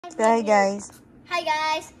Hi guys. Hi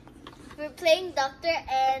guys. We're playing doctor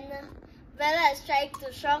and Bella is trying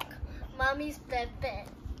to shock mommy's Pepe.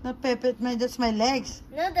 Not Pepe, that's my legs.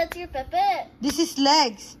 No, that's your Pepe. This is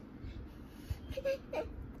legs.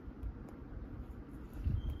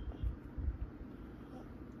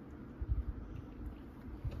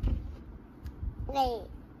 Wait.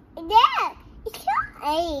 There. It's your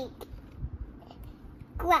egg.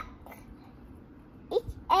 Quack.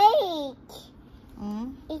 It's egg.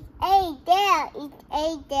 Mm? It's egg there. It's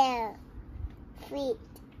egg there.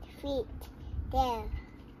 Feet there.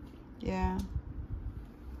 Yeah.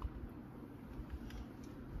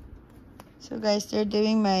 So guys, they're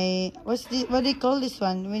doing my what do you call this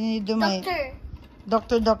one? When you do my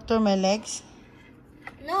doctor my legs?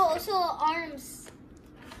 No, also arms.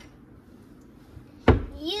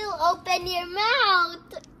 You open your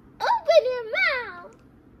mouth. Open your mouth.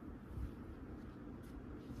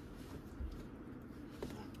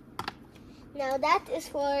 Now that is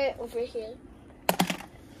for over here.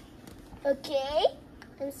 Okay?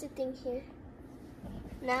 I'm sitting here.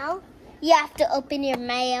 Now you have to open your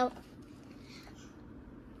mouth.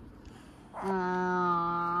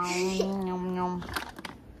 Nom, nom.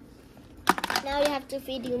 Now you have to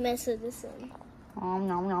feed you medicine. Nom,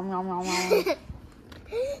 nom, nom, nom, nom.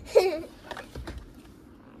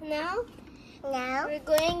 Now we're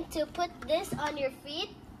going to put this on your feet.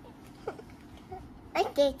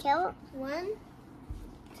 Okay, count. 1,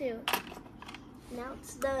 2. Now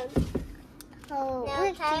it's done. Oh, Now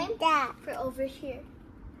look time at that. for over here.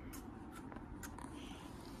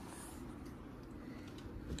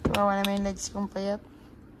 Kawawa naman yung legs kong payat.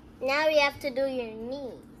 Now we have to do your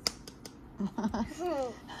knee.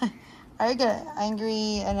 Are you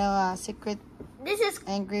angry, secret This is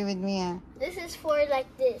angry with me, This is for like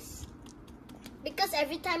this. Because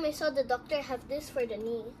every time I saw the doctor have this for the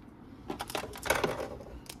knee.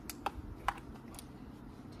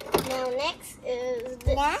 Now next is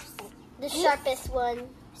the sharpest one.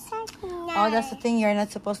 Oh, that's the thing. You're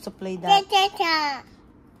not supposed to play that.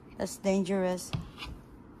 That's dangerous.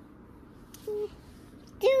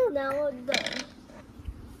 Now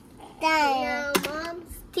Now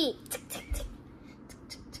mom's teeth.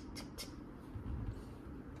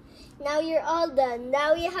 Now you're all done.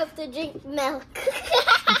 Now you have to drink milk.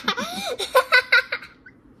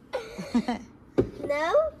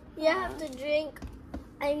 Now you have to drink.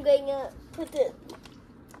 I'm going to put it.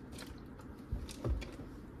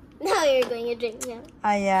 Now you're going to drink milk.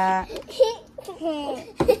 Aya.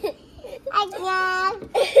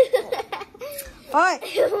 Oi!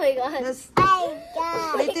 Oh my god.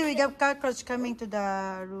 Later we got cockroach coming to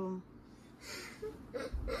the room.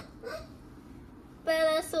 But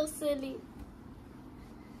that's so silly.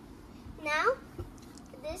 Now,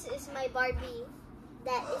 this is my Barbie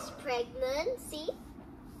that is pregnant, see?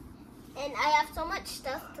 And I have so much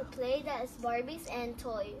stuff to play that is Barbies and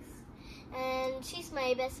toys. And she's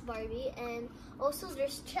my best Barbie. And also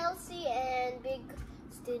there's Chelsea and big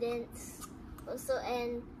students. Also,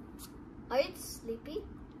 and are you sleepy?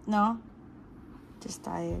 No? Just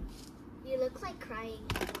tired. You look like crying.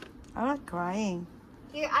 I'm not crying.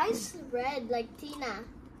 Your eyes red like Tina.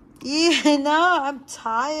 Yeah, no, I'm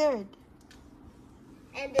tired.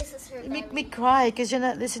 And this is her You make belly. me cry because you're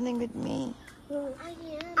not listening with me. I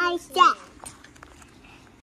am. I